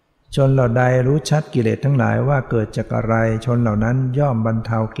ชนเหล่าใดรู้ชัดกิเลสทั้งหลายว่าเกิดจากอะไรชนเหล่านั้นย่อมบรรเ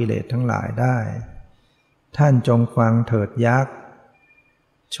ทากิเลสทั้งหลายได้ท่านจงฟังเถิดยักษ์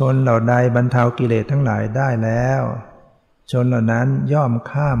ชนเหล่าใดบรรเทากิเลสทั้งหลายได้แล้วชนเหล่านั้นย่อม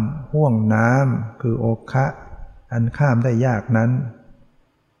ข้ามห้วงน้ำคือโอคะอันข้ามได้ยากนั้น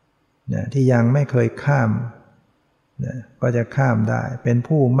ที่ยังไม่เคยข้ามก็จะข้ามได้เป็น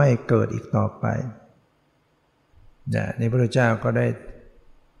ผู้ไม่เกิดอีกต่อไปนี่พระพุทธเจ้าก็ได้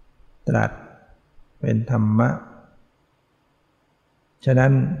ตรัสเป็นธรรมะฉะนั้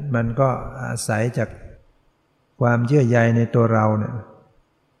นมันก็อาศัยจากความเยื่อใยในตัวเราเนี่ย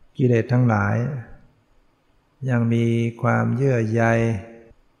กิเลสทั้งหลายยังมีความเยื่อใย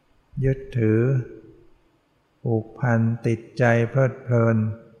ยึดถือผูกพันติดใจเพลิดเพลิน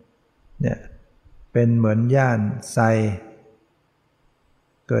เนี่ยเป็นเหมือนย่านไทร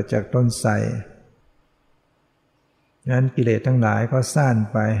เกิดจากต้นไทรงั้นกิเลสทั้งหลายก็ซ่าน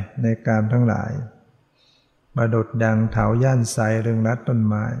ไปในกามทั้งหลายประดุจดังเถาย่านไทรรึงรัดต้น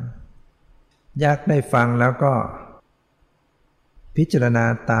ไม้ยักษ์ได้ฟังแล้วก็พิจารณา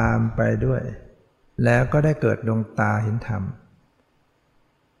ตามไปด้วยแล้วก็ได้เกิดดวงตาเห็นธรรม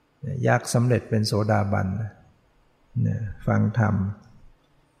ยักษ์สำเร็จเป็นโสดาบันฟังธรรม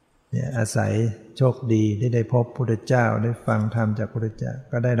อาศัยโชคดีที่ได้พบพุทธเจ้าได้ฟังธรรมจากพุทธเจ้า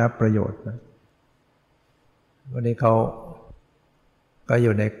ก็ได้รับประโยชน์วันนี้เขาก็อ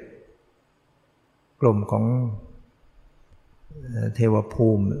ยู่ในกลุ่มของเทวภู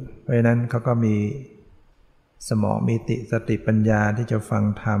มิเพราะฉะนั้นเขาก็มีสมองมีสติปัญญาที่จะฟัง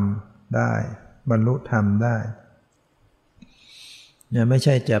ธรรมได้บรรลุธรรมได้ไม่ใ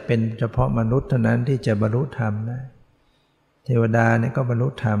ช่จะเป็นเฉพาะมนุษย์เท่านั้นที่จะบรรลุธรรมได้เทวดาเนี่ยก็บรรลุ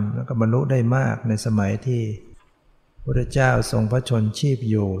ธรรมแล้วก็บรรลุได้มากในสมัยที่พระพุทธเจ้าทรงพระชนชีพ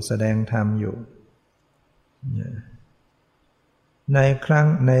อยู่แสดงธรรมอยู่ในครั้ง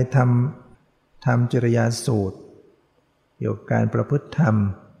ในธรรมจริยสูตรเกี่ยวกับการประพฤติธรรม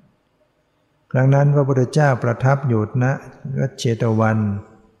ครั้งนั้นพระพุทธเจ้าประทับอยู่ณวัดเชตวัน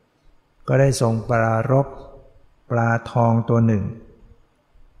ก็ได้ทรงปรารภปลาทองตัวหนึ่ง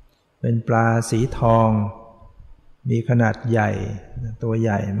เป็นปลาสีทองมีขนาดใหญ่ตัวให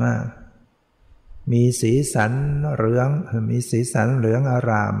ญ่มากมีสีสันเหลืองอา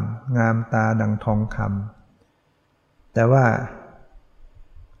รามงามตาดังทองคำแต่ว่า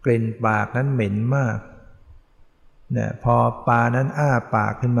กลิ่นปากนั้นเหม็นมากเนี่ยพอปลานั้นอ้าปา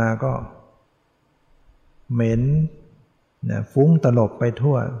กขึ้นมาก็เหม็นเนี่ยฟุ้งตลบไป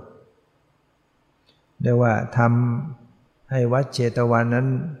ทั่วเรียกว่าทำให้วัดเชตวันนั้น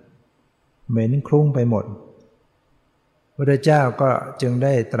เหม็นคลุ้งไปหมดพระพุทธเจ้าก็จึงไ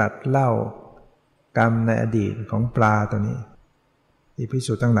ด้ตรัสเล่ากรรมในอดีตของปลาตัวนี้ที่ภิก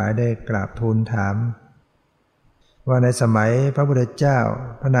ษุทั้งหลายได้กราบทูลถามว่าในสมัยพระพุทธเจ้า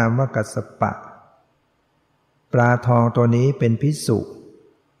พระนามว่ากัสสปะปลาทองตัวนี้เป็นภิกษุ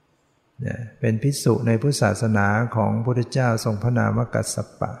ในพุทธศาสนาของพระพุทธเจ้าทรงพระนามว่ากัสส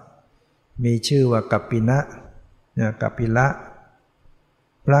ปะมีชื่อว่ากัปปินะกัปปิละ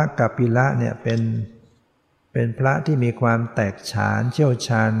พระกัปปิละเนี่ยเป็นพระที่มีความแตกฉานเชี่ยวช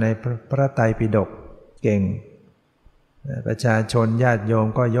าญในพระไตรปิฎกเก่งประชาชนญาติโยม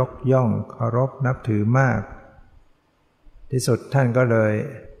ก็ยกย่องเคารพนับถือมากที่สุดท่านก็เลย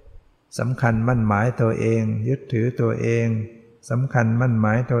สำคัญมั่นหมายตัวเองยึดถือตัวเองสำคัญมั่นหม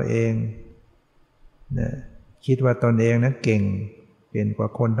ายตัวเองคิดว่าตนเองนั้นเก่งกว่า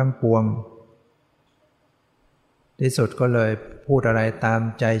คนทั้งปวงที่สุดก็เลยพูดอะไรตาม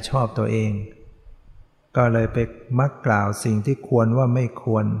ใจชอบตัวเองก็เลยไปมักกล่าวสิ่งที่ควรว่าไม่ค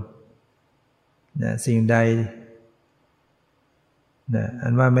วรสิ่งใดอั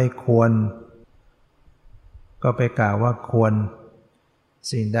นว่าไม่ควร ก็ไปกล่าวว่าควร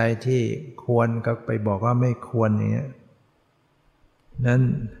สิ่งใดที่ควรก็ไปบอกว่าไม่ควรอย่างเงี้ยนั้น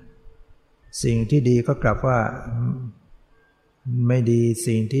สิ่งที่ดีก็กลับว่าไม่ดี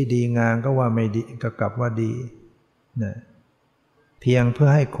สิ่งที่ดีงามก็ว่าไม่ดีก็กลับว่าดีนะเพียงเพื่อ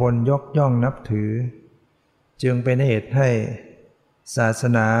ให้คนยกย่องนับถือจึงเป็นเหตุให้ศาส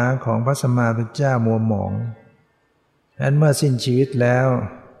นาของพระสัมมาสัมพุทธเจ้ามัวหมองฉะนั้นเมื่อสิ้นชีวิตแล้ว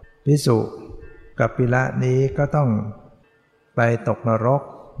ภิกษุกัปปิละนี้ก็ต้องไปตกนรก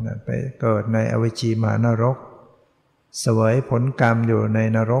ไปเกิดในอเวจีมหานรกเสวยผลกรรมอยู่ใน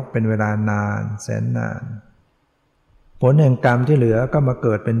นรกเป็นเวลานานแสนนานผลแห่งกรรมที่เหลือก็มาเ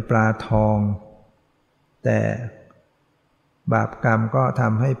กิดเป็นปลาทองแต่บาปกรรมก็ท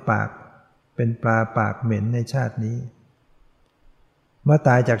ำให้ปากเป็นปลาปากเหม็นในชาตินี้เมื่อต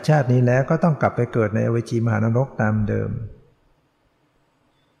ายจากชาตินี้แล้วก็ต้องกลับไปเกิดในอเวจีมหานรกตามเดิม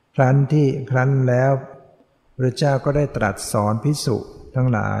ครั้นแล้วพระเจ้าก็ได้ตรัสสอนภิกษุทั้ง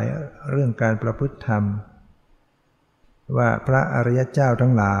หลายเรื่องการประพฤติธรรมว่าพระอริยเจ้าทั้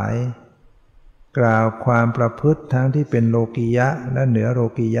งหลายกล่าวความประพฤติทั้งที่เป็นโลกียะและเหนือโล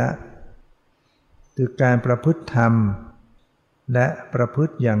กียะคือการประพฤติธรรมและประพฤ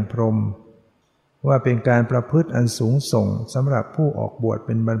ติอย่างพรหมว่าเป็นการประพฤติอันสูงส่งสำหรับผู้ออกบวชเ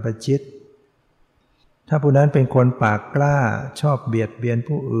ป็นบรรพชิตถ้าผู้นั้นเป็นคนปากกล้าชอบเบียดเบียน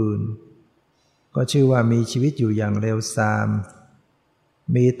ผู้อื่นก็ชื่อว่ามีชีวิตอยู่อย่างเลวทราม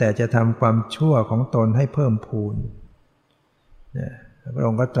มีแต่จะทำความชั่วของตนให้เพิ่มพูนพระอ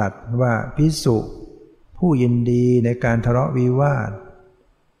งค์ก็ตรัสว่าภิกษุผู้ยินดีในการทะเลาะวิวาท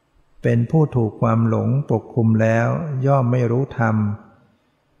เป็นผู้ถูกความหลงปกคลุมแล้วย่อมไม่รู้ธรรม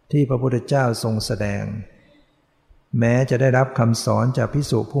ที่พระพุทธเจ้าทรงแสดงแม้จะได้รับคำสอนจากภิก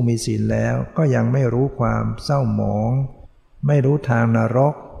ษุผู้มีศีลแล้วก็ยังไม่รู้ความเศร้าหมองไม่รู้ทางนร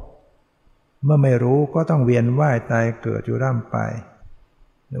กเมื่อไม่รู้ก็ต้องเวียนว่ายตายเกิดอยู่ร่ำไป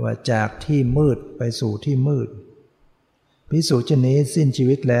หรือว่าจากที่มืดไปสู่ที่มืดภิกษุเช่นนี้สิ้นชี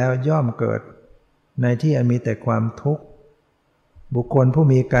วิตแล้วย่อมเกิดในที่อันมีแต่ความทุกข์บุคคลผู้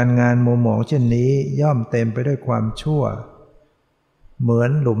มีการงานมัวหมองเช่นนี้ย่อมเต็มไปด้วยความชั่วเหมือ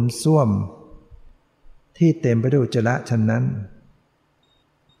นหลุมส้วมที่เต็มไปด้วยอุจจาระฉะนั้น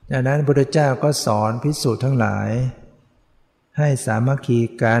ดังนั้นพระพุทธเจ้าก็สอนภิกษุทั้งหลายให้สามัคคี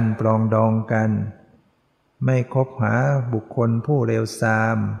กันปรองดองกันไม่คบหาบุคคลผู้เลวทรา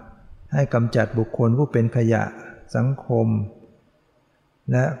มให้กำจัดบุคคลผู้เป็นขยะสังคม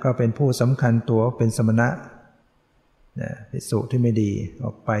และก็เป็นผู้สำคัญตัวเป็นสมณะภิกษุที่ไม่ดีอ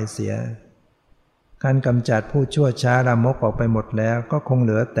อกไปเสียการกำจัดผู้ชั่วช้าลามกออกไปหมดแล้วก็คงเห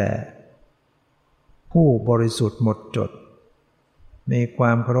ลือแต่ผู้บริสุทธิ์หมดจดมีคว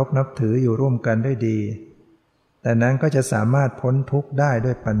ามเคารพนับถืออยู่ร่วมกันด้วยดีแต่นั้นก็จะสามารถพ้นทุกข์ได้ด้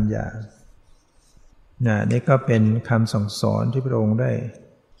วยปัญญานี่ก็เป็นคำสั่งสอนที่พระองค์ไ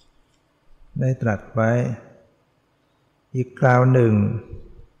ด้ตรัสไว้อีกคราวหนึ่ง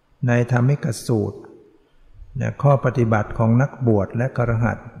ในธรรมิกสูตรข้อปฏิบัติของนักบวชและคฤ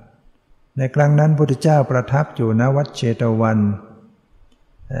หัสถ์ในครั้งนั้นพระพุทธเจ้าประทับอยู่ณวัดเชตวัน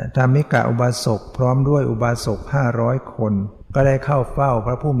ธรรมิกอุบาสกพร้อมด้วยอุบาสก500 คนก็ได้เข้าเฝ้าพ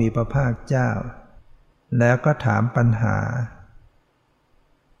ระผู้มีพระภาคเจ้าแล้วก็ถามปัญหา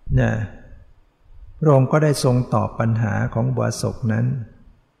พระองค์ก็ได้ทรงตอบปัญหาของอุบาสกนั้น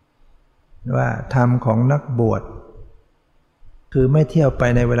ว่าธรรมของนักบวชคือไม่เที่ยวไป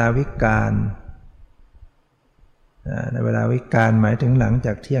ในเวลาวิกาลในเวลาวิกาลหมายถึงหลังจ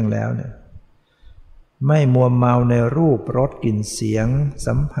ากเที่ยงแล้วเนี่ยไม่มัวเมาในรูปรสกลิ่นเสียง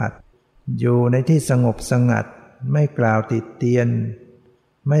สัมผัสอยู่ในที่สงบสงัดไม่กล่าวติเตียน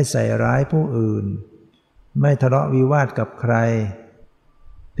ไม่ใส่ร้ายผู้อื่นไม่ทะเลาะวิวาทกับใคร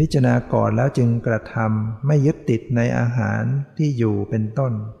พิจารณาก่อนแล้วจึงกระทำไม่ยึดติดในอาหารที่อยู่เป็นต้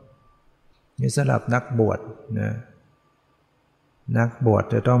นนี่สำหรับนักบวชนะนักบวช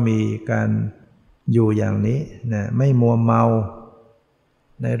จะต้องมีการอยู่อย่างนี้นะไม่มัวเมา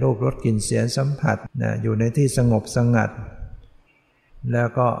ในรูปรสกลิ่นเสียงสัมผัสนะอยู่ในที่สงบสงัดแล้ว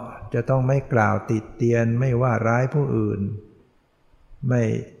ก็จะต้องไม่กล่าวติเตียนไม่ว่าร้ายผู้อื่นไม่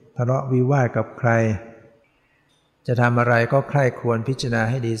ทะเลาะวิวาทกับใครจะทำอะไรก็ใคร่ควรพิจารณา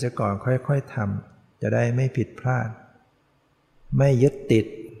ให้ดีซะก่อนค่อยๆทำจะได้ไม่ผิดพลาดไม่ยึดติด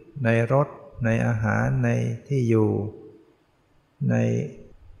ในรสในอาหารในที่อยู่ใน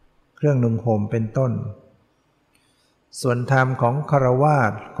เครื่องนุ่งห่มเป็นต้นส่วนธรรมของฆราวา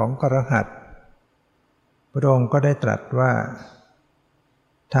สของคฤหัสถ์พระองค์ก็ได้ตรัสว่า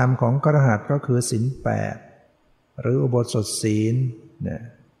ธรรมของคฤหัสถ์ก็คือศีล8หรืออุโบสถศีล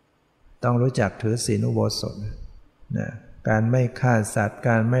ต้องรู้จักถือศีลอุโบสถ การไม่ฆ่าสัตว์ก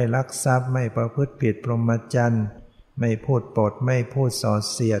ารไม่ลักทรัพย์ไม่ประพฤติผิดพรหมจรรย์ไม่พูดปดไม่พูดส่อ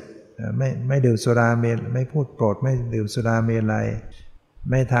เสียดไม่ดื่มสุราเมลัยไม่พูดปดไม่ดื่มสุราเมลัย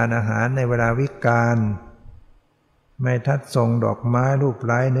ไม่ทานอาหารในเวลาวิกาลไม่ทัดทรงดอกไม้รูปไ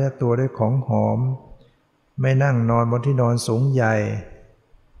ล้เนื้อตัวด้วยของหอมไม่นั่งนอนบนที่นอนสูงใหญ่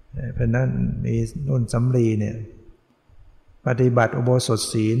เพราะนั้นมีนุ่นสำลีเนี่ยปฏิบัติอุโบสถ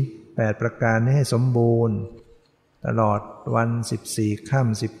ศีล8ประการนี้ให้สมบูรณ์ตลอดวัน14ค่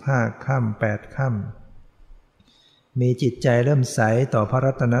ำ15ค่ำ8ค่ำมีจิตใจเริ่มใสต่อพระ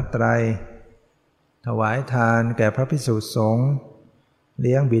รัตนตรัยถวายทานแก่พระภิกษุสงฆ์เ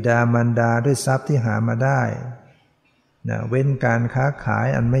ลี้ยงบิดามารดาด้วยทรัพย์ที่หามาได้เว้นการค้าขาย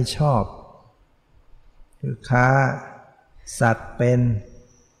อันไม่ชอบคือค้าสัตว์เป็น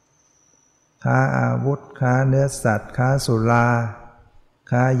ค้าอาวุธค้าเนื้อสัตว์ค้าสุรา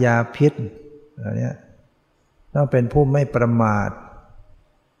ค้ายาพิษอะไรเนี้ยต้องเป็นผู้ไม่ประมาท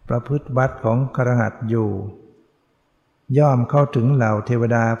ประพฤติวัดของคฤหัสถ์อยู่ย่อมเข้าถึงเหล่าเทว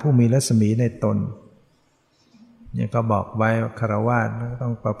ดาผู้มีรัศมีในตนเนี่ยก็บอกไว้ว่าฆราวาสต้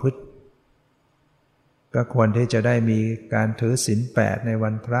องประพฤติก็ควรที่จะได้มีการถือศีล8ในวั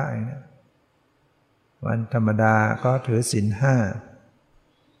นพระเนี่ยวันธรรมดาก็ถือศีล5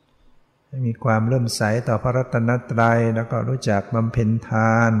ให้มีความเลื่อมใสต่อพระรัตนตรัยแล้วก็รู้จักบำเพ็ญท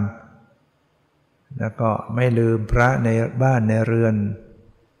านแล้วก็ไม่ลืมพระในบ้านในเรือน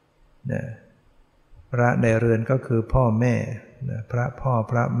พระในเรือนก็คือพ่อแม่พระพ่อ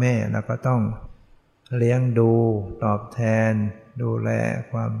พระแม่แล้วก็ต้องเลี้ยงดูตอบแทนดูแล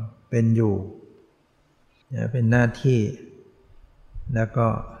ความเป็นอยู่เป็นหน้าที่แล้วก็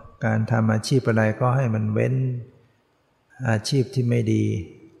การทำอาชีพอะไรก็ให้มันเว้นอาชีพที่ไม่ดี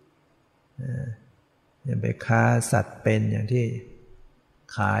อย่าไปค้าสัตว์เป็นอย่างที่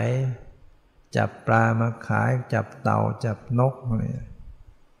ขายจับปลามาขายจับเต่าจับนกอะไร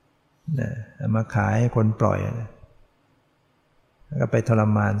มาขายให้คนปล่อยแล้วก็ไปทร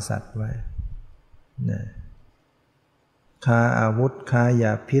มานสัตว์ไว้ค้าอาวุธค้าย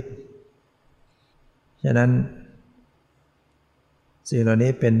าพิษฉะนั้นสิ่งเหล่า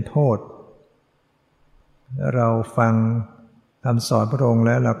นี้เป็นโทษเราฟังคำสอนพระองค์แ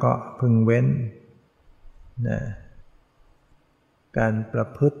ล้วเราก็พึงเว้นการประ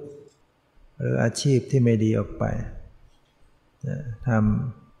พฤติหรืออาชีพที่ไม่ดีออกไปท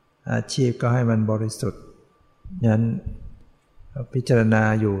ำอาชีพก็ให้มันบริสุทธิ์งั้นพิจารณา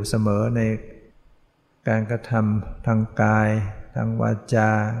อยู่เสมอในการกระทำทางกายทางวาจา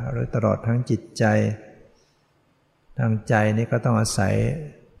หรือตลอดทั้งจิตใจทางใจนี้ก็ต้องอาศัย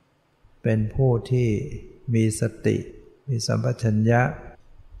เป็นผู้ที่มีสติมีสัมปชัญญะ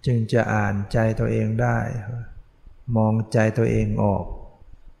จึงจะอ่านใจตัวเองได้มองใจตัวเองออก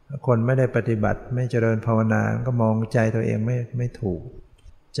คนไม่ได้ปฏิบัติไม่เจริญภาวนาก็มองใจตัวเองไม่ถูก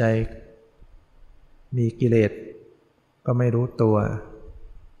ใจมีกิเลสก็ไม่รู้ตัว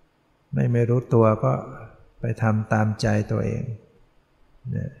ไม่รู้ตัวก็ไปทำตามใจตัวเอง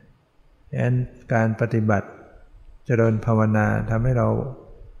ดังนั้นการปฏิบัติเจริญภาวนาทำให้เรา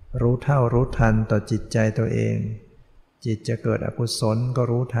รู้เท่ารู้ทันต่อจิตใจตัวเองจิตจะเกิดอกุศลก็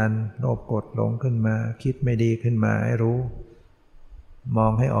รู้ทันโลภโกรธหลงขึ้นมาคิดไม่ดีขึ้นมาให้รู้มอ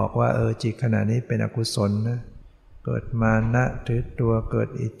งให้ออกว่าจิตขณะนี้เป็นอกุศลนะเกิดมานะถือตัวเกิด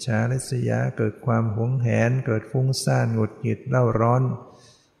อิจฉาริษยาเกิดความหวงแหนเกิดฟุ้งซ่านหงุดหงิดเร่าร้อน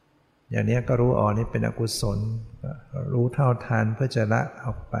อย่างนี้ก็รู้นี่เป็นอกุศลรู้เท่าทันเพื่อจะละอ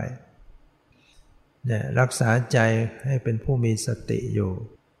อกไปเนี่ยรักษาใจให้เป็นผู้มีสติอยู่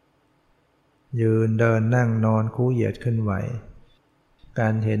ยืนเดินนั่งนอนคู่เหยียดขึ้นไหวกา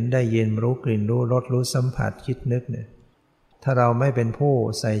รเห็นได้ยินรู้กลิ่นรู้รสรู้สัมผัสคิดนึกเนี่ยถ้าเราไม่เป็นผู้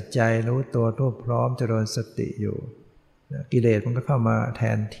ใส่ใจรู้ตัวทั่วพร้อมเจริญสติอยู่กิเลสมันก็เข้ามาแท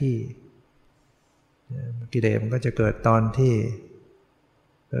นที่กิเลสมันก็จะเกิดตอนที่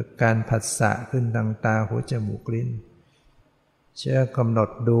เกิดการผัสสะขึ้นทางตาหูจมูกลิ้นเชื่อกำหนด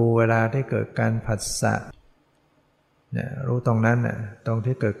ดูเวลาที่เกิดการผัสสะรู้ตรงนั้นตรง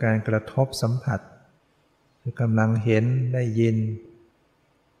ที่เกิดการกระทบสัมผัสคือกำลังเห็นได้ยิน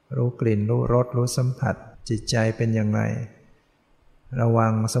รู้กลิ่นรู้รสรู้สัมผัสจิตใจเป็นอย่างไรระวั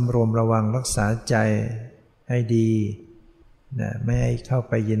งสำรวมระวังรักษาใจให้ดีไม่ให้เข้า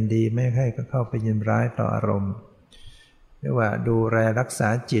ไปยินดีไม่ให้เข้าไปยินร้ายต่ออารมณ์เรียกว่าดูแลรักษา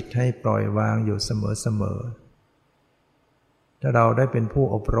จิตให้ปล่อยวางอยู่เสมอถ้าเราได้เป็นผู้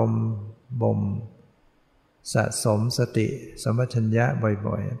อบรมบ่มสะสมสติสัมปชัญญะ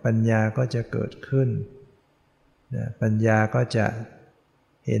บ่อยๆปัญญาก็จะเกิดขึ้นปัญญาก็จะ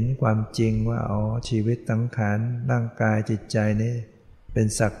เห็นความจริงว่าชีวิตสังขารร่างกายจิตใจนี้เป็น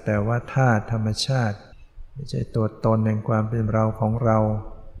สักแต่ว่าธาตุธรรมชาติ ไม่ใช่ตัวตนแห่งความเป็นเราของเรา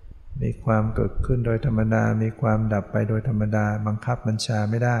มีความเกิดขึ้นโดยธรรมดามีความดับไปโดยธรรมดาบังคับบัญชา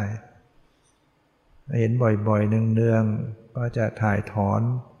ไม่ได้เห็นบ่อยๆเนืองๆก็จะถ่ายถอน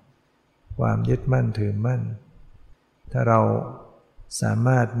ความยึดมั่นถือมั่นถ้าเราสาม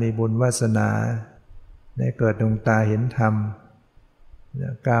ารถมีบุญวาสนาได้เกิดดวงตาเห็นธรรม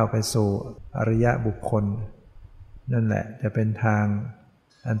ก้าวไปสู่อริยบุคคลนั่นแหละจะเป็นทาง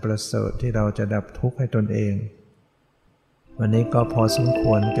อันประเสริฐที่เราจะดับทุกข์ให้ตนเองวันนี้ก็พอสมค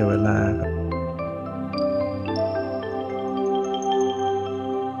วรแก่เวลาครับ